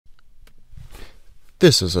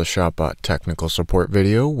This is a ShopBot technical support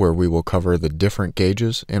video where we will cover the different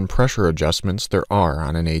gauges and pressure adjustments there are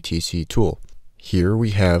on an ATC tool. Here we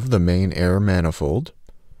have the main air manifold,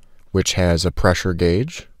 which has a pressure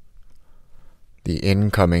gauge, the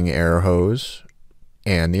incoming air hose,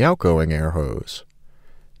 and the outgoing air hose.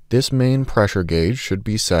 This main pressure gauge should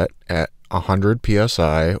be set at 100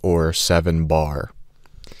 psi or 7 bar.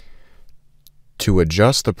 To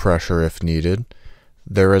adjust the pressure if needed,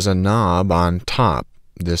 there is a knob on top.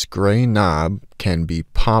 This gray knob can be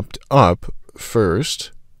popped up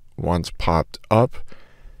first. Once popped up,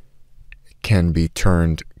 it can be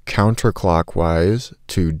turned counterclockwise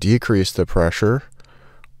to decrease the pressure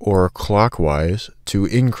or clockwise to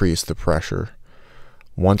increase the pressure.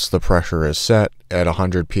 Once the pressure is set at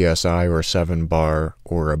 100 psi or 7 bar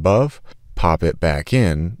or above, pop it back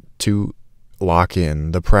in to lock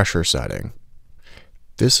in the pressure setting.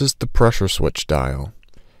 This is the pressure switch dial.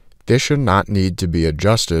 This should not need to be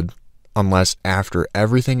adjusted unless after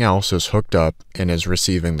everything else is hooked up and is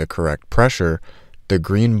receiving the correct pressure, the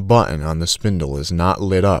green button on the spindle is not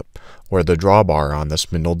lit up or the drawbar on the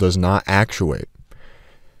spindle does not actuate.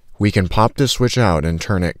 We can pop this switch out and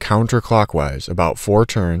turn it counterclockwise about 4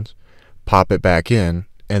 turns, pop it back in,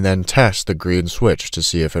 and then test the green switch to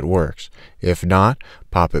see if it works. If not,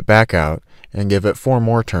 pop it back out and give it 4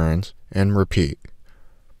 more turns and repeat.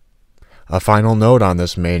 A final note on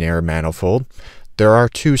this main air manifold, there are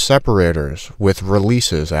 2 separators with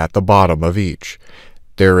releases at the bottom of each.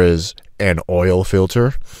 There is an oil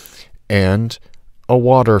filter and a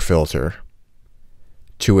water filter.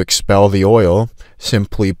 To expel the oil,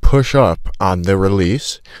 simply push up on the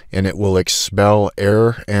release and it will expel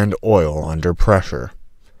air and oil under pressure.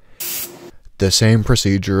 The same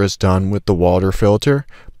procedure is done with the water filter.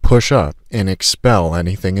 Push up and expel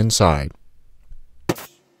anything inside.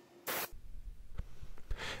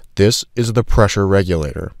 This is the pressure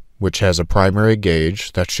regulator, which has a primary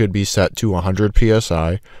gauge that should be set to 100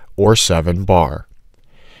 psi or 7 bar.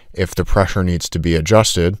 If the pressure needs to be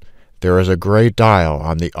adjusted, there is a gray dial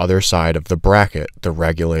on the other side of the bracket the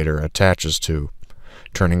regulator attaches to.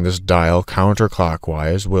 Turning this dial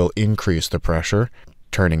counterclockwise will increase the pressure.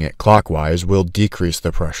 Turning it clockwise will decrease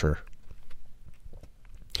the pressure.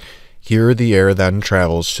 Here the air then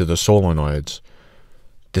travels to the solenoids.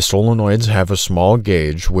 The solenoids have a small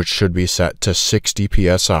gauge which should be set to 60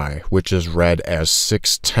 psi, which is read as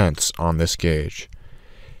 6/10 on this gauge.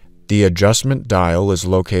 The adjustment dial is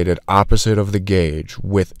located opposite of the gauge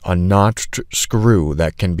with a notched screw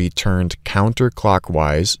that can be turned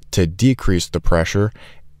counterclockwise to decrease the pressure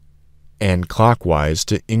and clockwise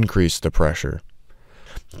to increase the pressure.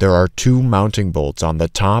 There are 2 mounting bolts on the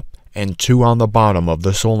top and 2 on the bottom of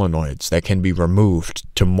the solenoids that can be removed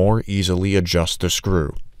to more easily adjust the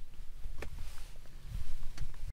screw.